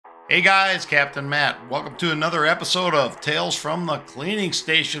Hey guys, Captain Matt. Welcome to another episode of Tales from the Cleaning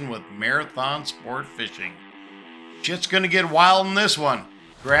Station with Marathon Sport Fishing. Shit's gonna get wild in this one.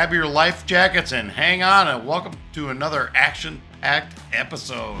 Grab your life jackets and hang on, and welcome to another action-packed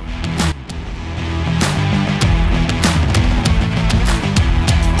episode.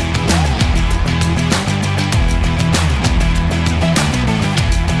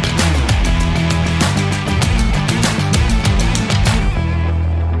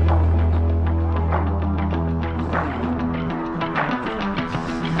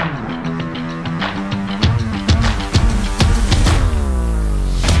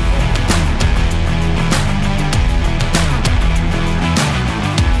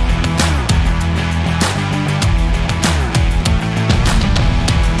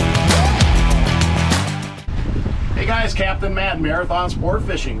 Captain Matt, Marathon Sport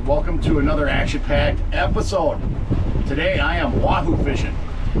Fishing. Welcome to another action-packed episode. Today I am wahoo fishing,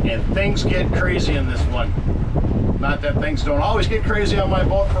 and things get crazy in this one. Not that things don't always get crazy on my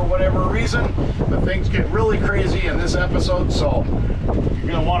boat for whatever reason, but things get really crazy in this episode, so you're going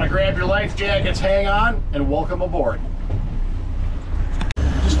to want to grab your life jackets, hang on, and welcome aboard.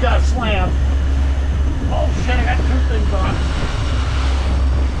 Just got slammed. Oh shit, I got two things on.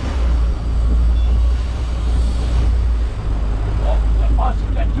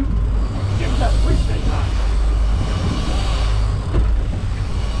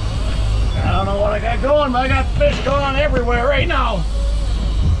 I don't know what I got going, but I got fish going everywhere right now.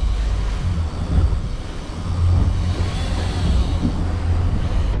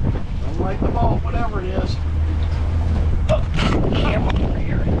 Don't like the boat, whatever it is. Oh, camera over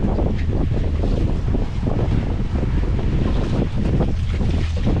here.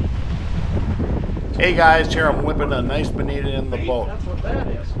 Hey guys, here I'm whipping a nice bonita in the boat. That's what that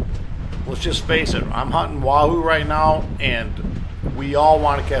is. Let's just face it, I'm hunting wahoo right now, and we all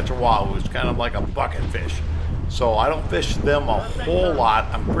want to catch a wahoo. It's kind of like a bucket fish. So I don't fish them a whole lot.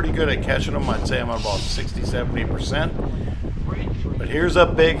 I'm pretty good at catching them. I'd say I'm about 60–70%. But here's a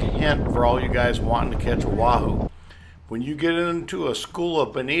big hint for all you guys wanting to catch a wahoo. When you get into a school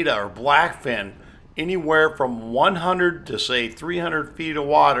of bonita or blackfin, anywhere from 100 to say 300 feet of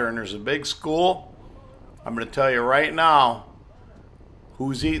water, and there's a big school, I'm going to tell you right now,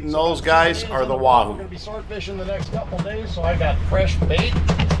 who's eating those guys are the wahoo. We're going to be sword fishing the next couple days, so I got fresh bait.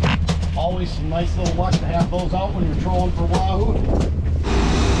 Always some nice little luck to have those out when you're trolling for wahoo.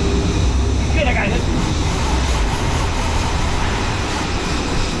 Shit, I got hit.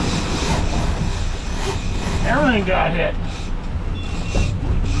 Everything got hit.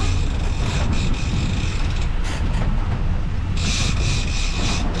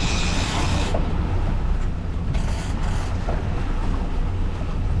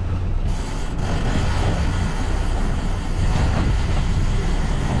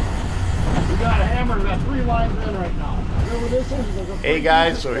 Hey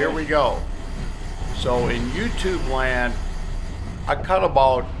guys, so here we go. So in YouTube land, I cut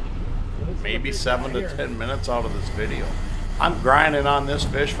about maybe 7 to 10 minutes out of this video. I'm grinding on this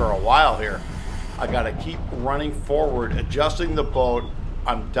fish for a while here. I gotta keep running forward, adjusting the boat.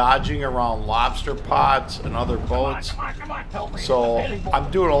 I'm dodging around lobster pods and other boats. So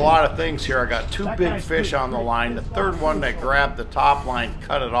I'm doing a lot of things here. I got two big fish on the line. The third one that grabbed the top line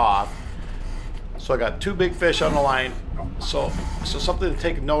cut it off. So I got two big fish on the line. So something to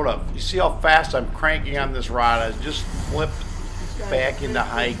take note of. You see how fast I'm cranking on this rod? I just flipped back into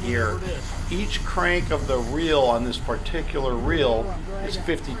high gear. Each crank of the reel on this particular reel is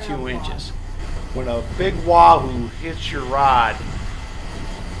 52 inches. When a big wahoo hits your rod,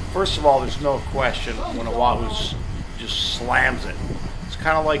 first of all, there's no question when a wahoo just slams it. It's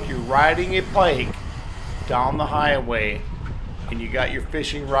kind of like you're riding a bike down the highway, and you got your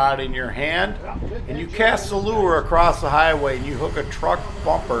fishing rod in your hand, and you cast the lure across the highway, and you hook a truck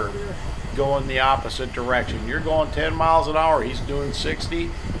bumper going the opposite direction. You're going 10 miles an hour, he's doing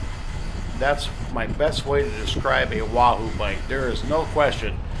 60. That's my best way to describe a wahoo bite. There is no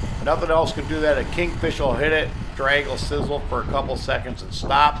question. Nothing else can do that. A kingfish will hit it, drag will sizzle for a couple seconds and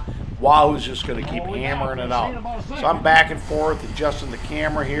stop. Wahoo's just going to keep hammering it out. So I'm back and forth, adjusting the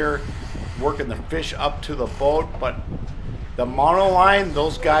camera here, working the fish up to the boat, but the monoline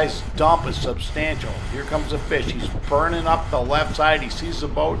those guys dump is substantial. Here comes the fish. He's burning up the left side. He sees the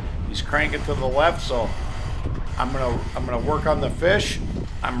boat. He's cranking to the left. So I'm gonna work on the fish.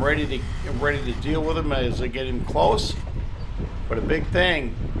 I'm ready to deal with him as I get him close. But a big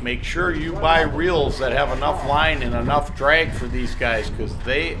thing, make sure you buy reels that have enough line and enough drag for these guys, because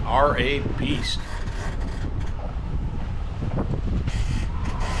they are a beast.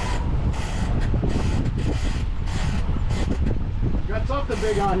 Got something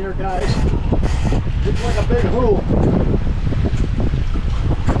big on here, guys. Looks like a big who.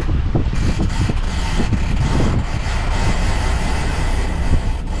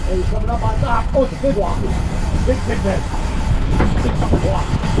 Hey, he's coming up on top. Oh, it's a big wahoo. Big fish. Big fucking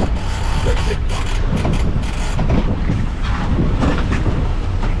wahoo. Big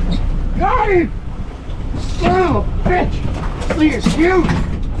got him! Son of a bitch! This thing is huge!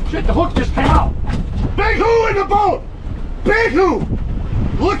 Shit, the hook just came out! Big who in the boat! Big who!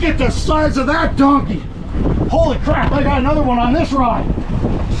 Look at the size of that donkey! Holy crap, I got another one on this rod!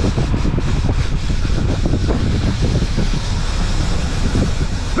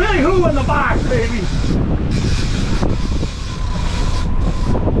 Big who in the box, baby!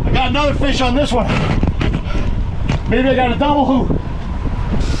 I got another fish on this one. Maybe I got a double who.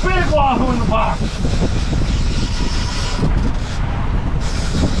 Big wahoo in the box.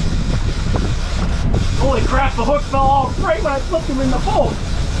 Holy crap, the hook fell off right when I flipped him in the boat.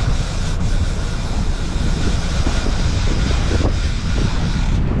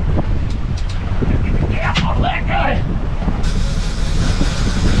 Get out of that guy.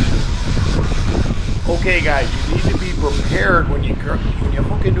 Okay guys, you need to be prepared when you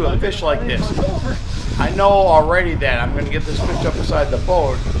hook into a fish like this. I know already that I'm going to get this fish up beside the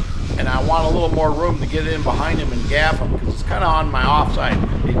boat, and I want a little more room to get in behind him and gaff him, because it's kind of on my offside.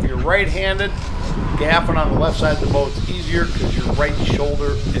 If you're right-handed, gaffing on the left side of the boat is easier because your right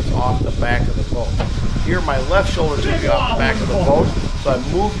shoulder is off the back of the boat. Here my left shoulder is going to be off the back of the boat, so I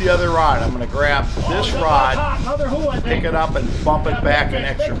move the other rod. I'm going to grab this rod, pick it up, and bump it back an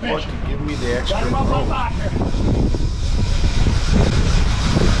extra foot to give me the extra room.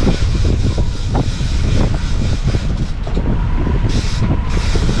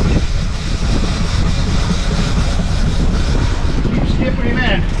 Skipping him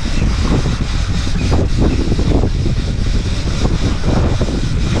in.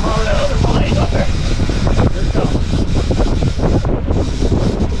 Oh, that other line up there. Here it comes.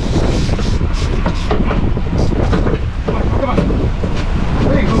 Come on.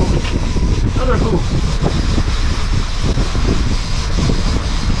 Big who. Another who.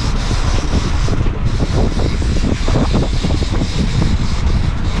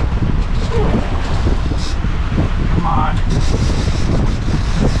 Come on.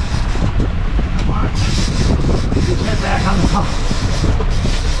 Get back on the top.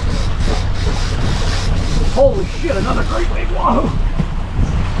 Holy shit, another great big wahoo.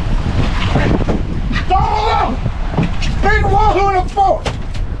 Double! Big wahoo in a boat!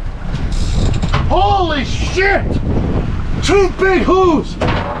 Holy shit! 2 big whoos!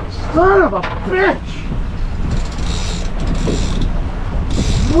 Son of a bitch!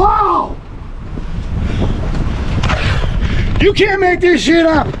 Wow! You can't make this shit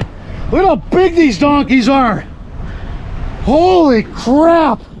up! Look how big these donkeys are! Holy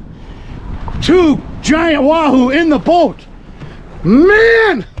crap! 2 giant wahoo in the boat!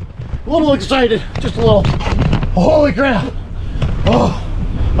 Man! A little excited, just a little. Holy crap! Oh,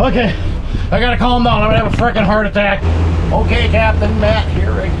 okay. I gotta calm down. I'm gonna have a freaking heart attack. Okay, Captain Matt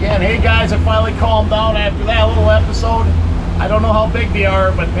here again. Hey guys, I finally calmed down after that little episode. I don't know how big they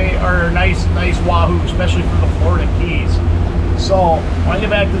are, but they are nice wahoo, especially for the Florida Keys. So when I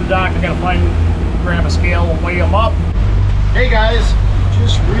get back to the dock, I gotta grab a scale and weigh them up. Hey guys,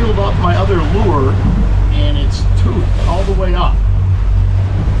 just reeled up my other lure, and it's toothed all the way up.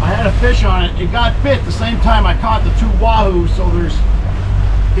 I had a fish on it. It got bit the same time I caught the 2 wahoo, so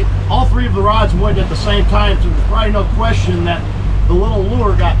all 3 of the rods went at the same time, so there's probably no question that the little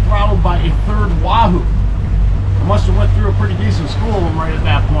lure got throttled by a 3rd wahoo. I must have went through a pretty decent school of them right at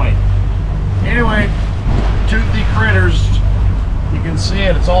that point. Anyway, toothy critters. You can see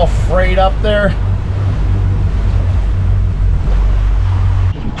it, it's all frayed up there.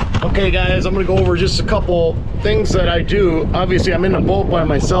 Okay guys, I'm gonna go over just a couple things that I do. Obviously I'm in the boat by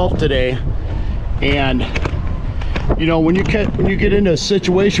myself today, and you know, when you get into a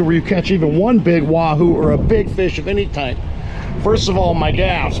situation where you catch even 1 big wahoo or a big fish of any type, first of all, my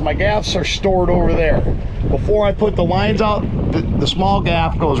gaffs are stored over there. Before I put the lines out, the small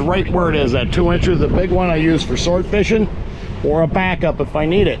gaff goes right where it is, that 2 inches. The big one I use for sword fishing or a backup if I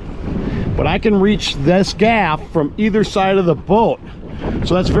need it. But I can reach this gaff from either side of the boat.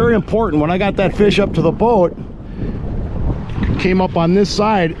 So that's very important. When I got that fish up to the boat, came up on this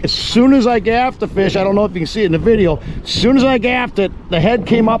side, as soon as I gaffed the fish, I don't know if you can see it in the video, as soon as I gaffed it, the head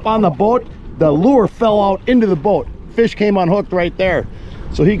came up on the boat, the lure fell out into the boat. Fish came unhooked right there.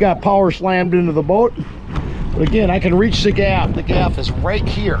 So he got power slammed into the boat. But again, I can reach the gaff. The gaff is right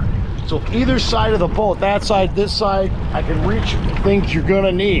here. So either side of the boat, that side, this side, I can reach things you're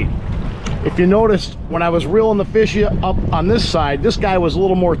gonna need. If you noticed, when I was reeling the fish up on this side, this guy was a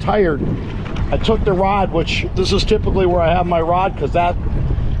little more tired. I took the rod, which this is typically where I have my rod, because that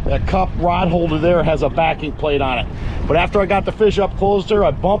cup rod holder there has a backing plate on it. But after I got the fish up closer,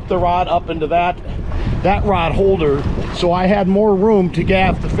 I bumped the rod up into that rod holder, so I had more room to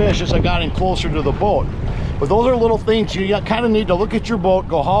gaff the fish as I got in closer to the boat. But those are little things you kind of need to look at your boat,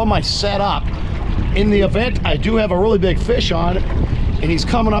 go, how am I set up? In the event I do have a really big fish on and he's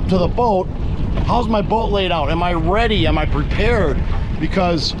coming up to the boat, how's my boat laid out? Am I ready? Am I prepared?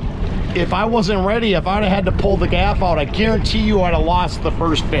 Because if I wasn't ready, if I'd have had to pull the gaff out, I guarantee you I'd have lost the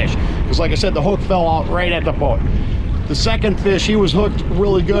first fish. Because like I said, the hook fell out right at the boat. The second fish, he was hooked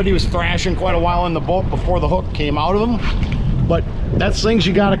really good. He was thrashing quite a while in the boat before the hook came out of him. But that's things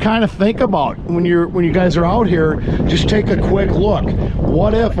you got to kind of think about when you guys are out here. Just take a quick look.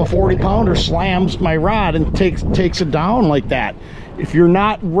 What if a 40-pounder slams my rod and takes it down like that? If you're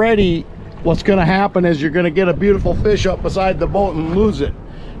not ready, what's going to happen is you're going to get a beautiful fish up beside the boat and lose it.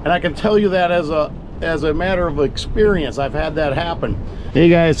 And I can tell you that as a matter of experience. I've had that happen. Hey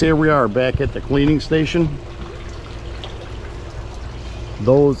guys, here we are back at the cleaning station.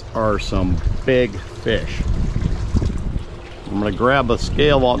 Those are some big fish. I'm gonna grab a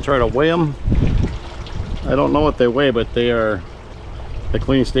scale out and try to weigh them. I don't know what they weigh, but the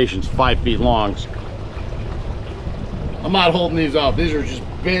cleaning station's 5 feet long. I'm not holding these up. These are just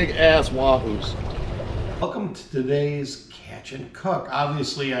big ass wahoos. Welcome to today's Catch and Cook.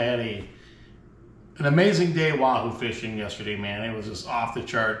 Obviously I had an amazing day wahoo fishing yesterday, man. It was just off the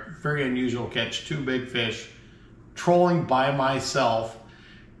chart. Very unusual catch 2 big fish, trolling by myself,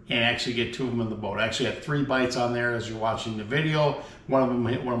 and actually get 2 of them in the boat. I actually had 3 bites on there as you're watching the video. One of them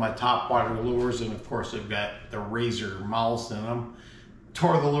hit one of my top water lures, and of course they've got the razor mouths in them.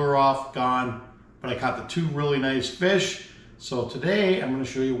 Tore the lure off, gone, but I caught the 2 really nice fish. So today I'm gonna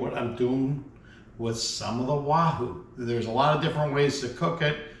show you what I'm doing with some of the wahoo. There's a lot of different ways to cook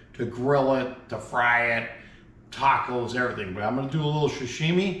it, to grill it, to fry it, tacos, everything. But I'm gonna do a little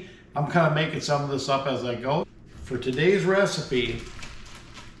sashimi. I'm kind of making some of this up as I go. For today's recipe,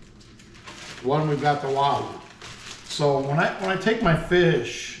 one, we've got the wahoo. So when I take my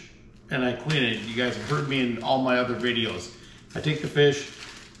fish and I clean it, you guys have heard me in all my other videos. I take the fish,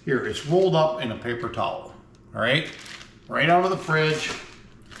 here, it's rolled up in a paper towel, all right? Right out of the fridge.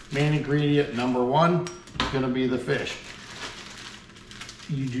 Main ingredient number 1 is gonna be the fish.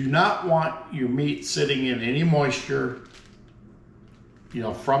 You do not want your meat sitting in any moisture, you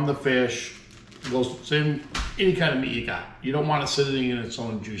know, from the fish. It goes in any kind of meat you got. You don't want it sitting in its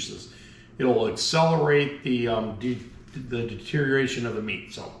own juices. It'll accelerate the deterioration of the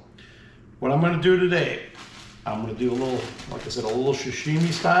meat. So what I'm gonna do today, I'm gonna do a little, like I said, a little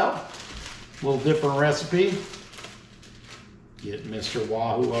sashimi style, a little different recipe. Get Mr.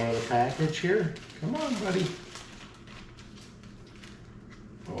 Wahoo out of the package here. Come on, buddy.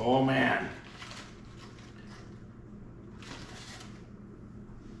 Oh man.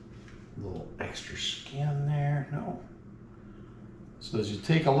 A little extra skin there, no. So as you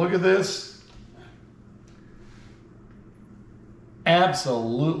take a look at this,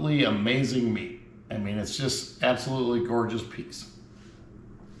 absolutely amazing meat. I mean, it's just absolutely gorgeous piece.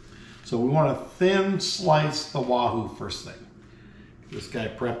 So we want to thin slice the wahoo first thing. This guy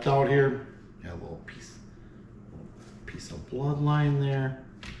prepped out here. Got a little piece of bloodline there.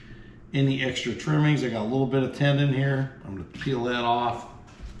 Any extra trimmings, I got a little bit of tendon here. I'm gonna peel that off.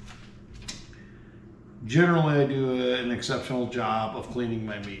 Generally, I do an exceptional job of cleaning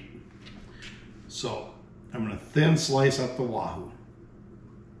my meat. So I'm gonna thin slice up the wahoo.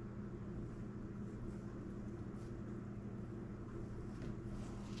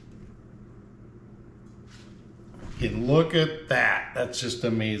 And look at that, that's just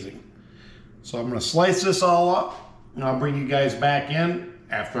amazing. So I'm gonna slice this all up and I'll bring you guys back in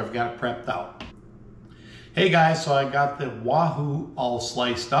after I've got it prepped out. Hey guys, so I got the wahoo all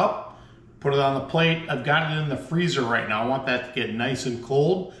sliced up, put it on the plate. I've got it in the freezer right now. I want that to get nice and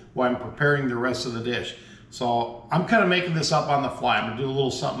cold while I'm preparing the rest of the dish. So I'm kind of making this up on the fly. I'm gonna do a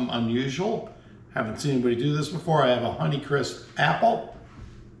little something unusual. Haven't seen anybody do this before. I have a Honeycrisp apple.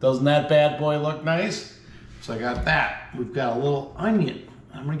 Doesn't that bad boy look nice? So I got that. We've got a little onion.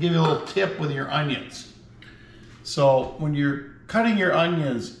 I'm gonna give you a little tip with your onions. So when you're cutting your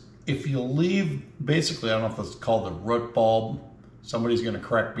onions, if you leave, basically, I don't know if it's called the root bulb. Somebody's gonna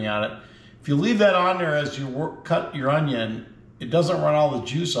correct me on it. If you leave that on there as you cut your onion, it doesn't run all the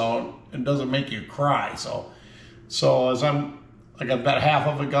juice out and doesn't make you cry. So as I've got about half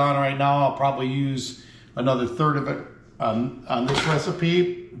of it gone right now, I'll probably use another third of it on this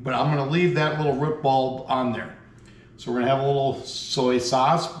recipe, but I'm gonna leave that little root bulb on there. So we're gonna have a little soy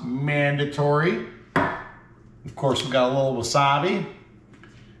sauce, mandatory. Of course, we got a little wasabi.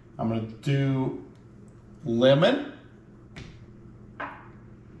 I'm gonna do lemon. I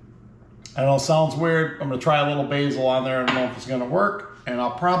know it sounds weird. I'm gonna try a little basil on there. I don't know if it's gonna work. And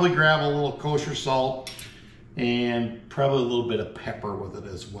I'll probably grab a little kosher salt and probably a little bit of pepper with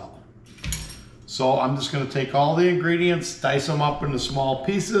it as well. So I'm just gonna take all the ingredients, dice them up into small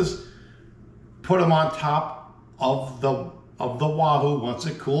pieces, put them on top of the Wahoo once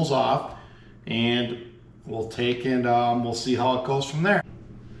it cools off, and we'll take and we'll see how it goes from there.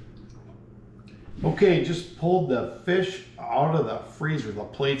 Okay, just pulled the fish out of the freezer. The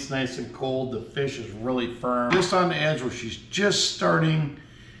plate's nice and cold. The fish is really firm. Just on the edge where she's just starting,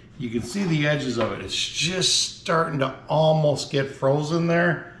 you can see the edges of it. It's just starting to almost get frozen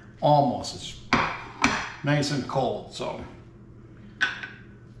there. Almost. It's nice and cold. So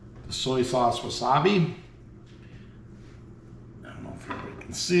the soy sauce wasabi. I don't know if everybody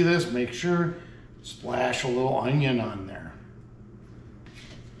can see this. Make sure, splash a little onion on there.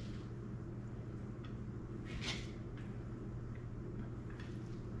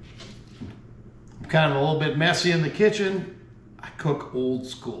 I'm kind of a little bit messy in the kitchen. I cook old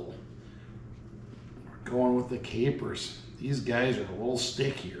school. We're going with the capers. These guys are a little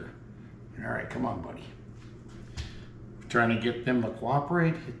stickier. All right, come on, buddy. We're trying to get them to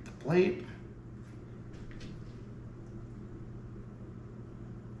cooperate. Hit the plate.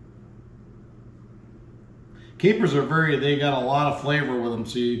 Capers are they got a lot of flavor with them,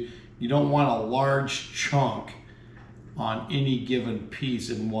 so you don't want a large chunk on any given piece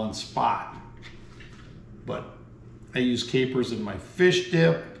in one spot. But I use capers in my fish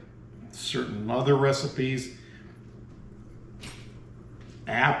dip, certain other recipes.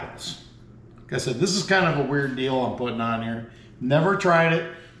 Apples. Like I said, this is kind of a weird deal I'm putting on here. Never tried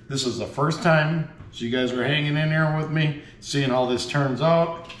it. This is the first time, so you guys are hanging in here with me, seeing how this turns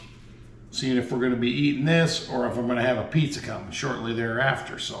out. Seeing if we're going to be eating this or if I'm going to have a pizza coming shortly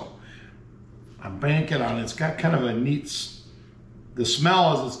thereafter. So I'm banking on it. It's got kind of a neat, the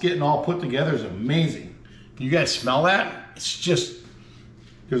smell as it's getting all put together is amazing. Can you guys smell that? It's just,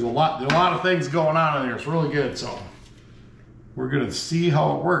 there's a lot of things going on in there. It's really good. So we're going to see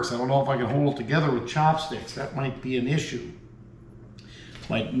how it works. I don't know if I can hold it together with chopsticks. That might be an issue.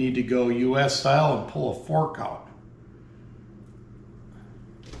 Might need to go US style and pull a fork out.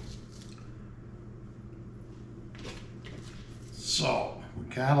 So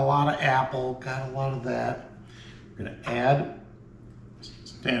we got a lot of apple, got a lot of that. We're gonna add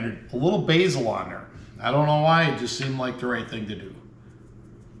standard, a little basil on there. I don't know why, it just seemed like the right thing to do.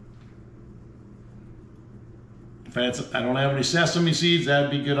 If I don't have any sesame seeds, that'd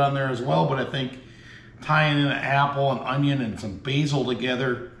be good on there as well, but I think tying in an apple, an onion, and some basil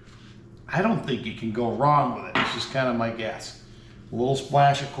together, I don't think you can go wrong with it. It's just kind of my guess. A little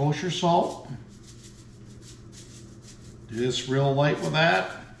splash of kosher salt. Do this real light with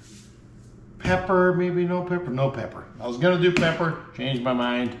that. Pepper, maybe no pepper. No pepper. I was gonna do pepper, changed my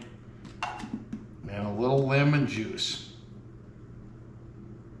mind. And a little lemon juice.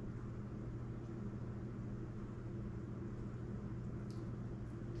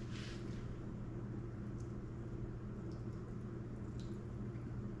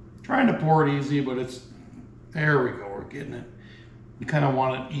 Trying to pour it easy, but it's, there we go, we're getting it. You kind of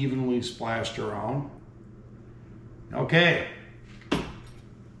want it evenly splashed around. Okay,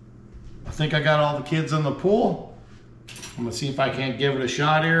 I think I got all the kids in the pool. I'm gonna see if I can't give it a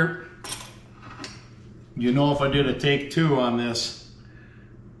shot here. You know, if I did a take two on this,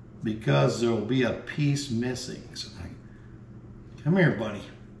 because there'll be a piece missing. So come here, buddy.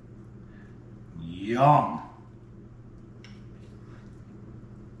 Yum.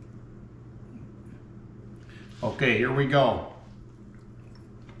 Okay, here we go.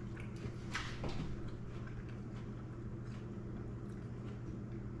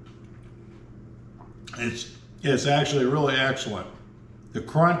 It's actually really excellent. The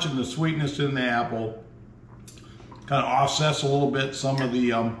crunch and the sweetness in the apple kind of offsets a little bit some of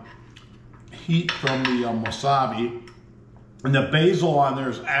the heat from the wasabi. And the basil on there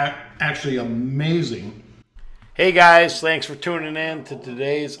is actually amazing. Hey guys, thanks for tuning in to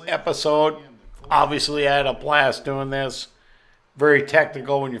today's episode. Obviously I had a blast doing this. Very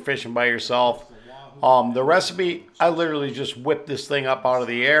technical when you're fishing by yourself. The recipe, I literally just whipped this thing up out of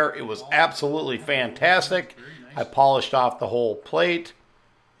the air. It was absolutely fantastic. I polished off the whole plate.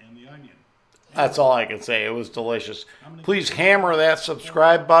 That's all I can say. It was delicious. Please hammer that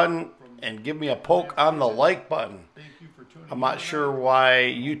subscribe button and give me a poke on the like button. I'm not sure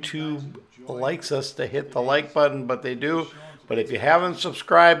why YouTube likes us to hit the like button, but they do. But if you haven't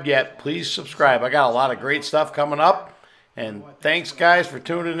subscribed yet, please subscribe. I got a lot of great stuff coming up. And thanks, guys, for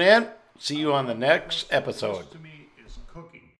tuning in. See you on the next episode.